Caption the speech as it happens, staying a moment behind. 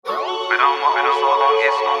Been on my own so long,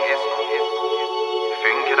 yes.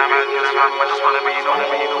 Thinking I'm out this fam, I just wanna be normal.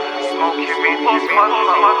 Smoking weed, post fun,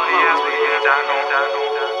 over the years we made that normal.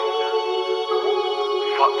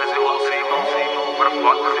 Fuck does it all seem normal? What the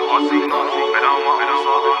fuck does it all seem normal? Been on my own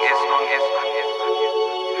so long, yes.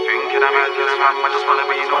 Thinking I'm out this fam, I just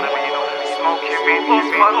wanna be normal. Smoking weed,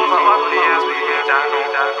 post fun, over the years we made that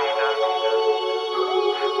normal.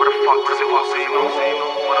 What the fuck does it all seem normal?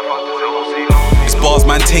 What the fuck does it all seem normal? These bars,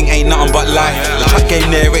 man, ting ain't nothing but life. The track game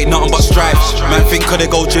there ain't nothing but strife. Man think could they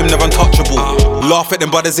go gym, they're untouchable. Laugh at them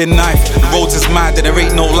brothers in knife. The roads is mad and there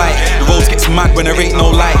ain't no light. The roads gets mad when there ain't no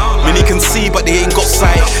light. Many can see but they ain't got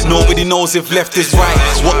sight. Nobody knows if left is right.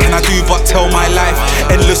 What can I do but tell my life?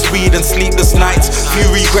 Endless weed and sleepless nights. Few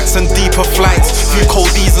regrets and deeper flights. Few cold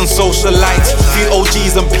D's and socialites. Few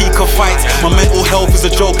OGs and peaker fights. My mental health is a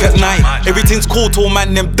joke at night. Everything's cool till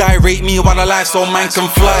man them die. Rate me while I lie so man can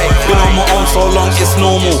fly. Been on my own so long it's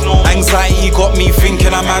normal. Anxiety got me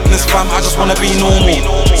thinking I'm madness fam, I just wanna be normal.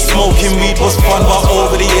 Smoking weed was fun but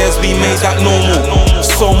over the years we made that normal.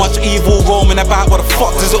 So much evil roaming about, what the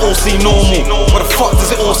fuck does it all seem normal? What the fuck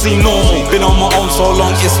does it all seem normal? Been on my own so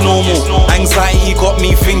long it's normal. Anxiety got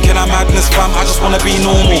me thinking I'm madness fam, I just wanna be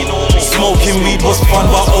normal. Smoking weed was fun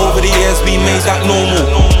but over the years we made that normal.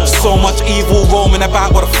 So much evil roaming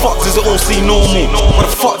about, what the fuck does it all seem normal? What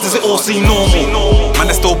the fuck does it all seem normal? Man,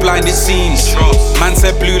 they're still blind it seems. Man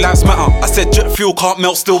said blue lives matter, I said jet fuel can't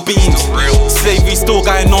melt steel beams. Slavery still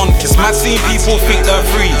going on, it's mad seeing people think they're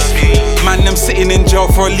free. Man, them sitting in jail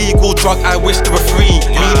for a legal drug, I wish they were free.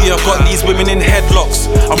 Media got these women in headlocks,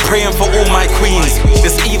 I'm praying for all my queens.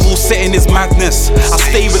 This evil setting is madness, I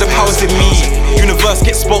stay with the powers in me. Universe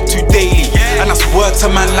gets spoke to daily, and that's word to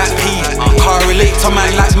man like P. Can't relate to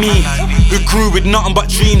man like me, who grew with nothing but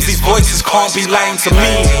dreams. These voices can't be lying to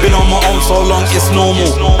me. Been on my own so long it's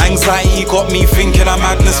normal. Anxiety got me thinking I'm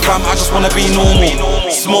madness fam, I just wanna be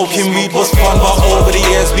normal. Smoking weed was fun but over the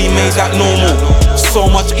years we made that normal. So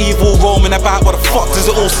much evil roaming about, what the fuck does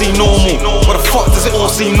it all seem normal? What the fuck does it all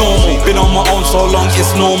seem normal? Been on my own so long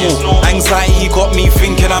it's normal. Anxiety got me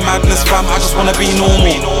thinking I'm madness fam, I just wanna be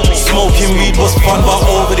normal. Smoking weed was fun but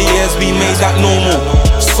over the years we made that normal.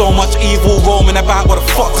 So much evil roaming about, what the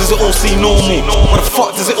fuck does it all seem normal? What the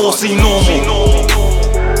fuck does it all seem normal?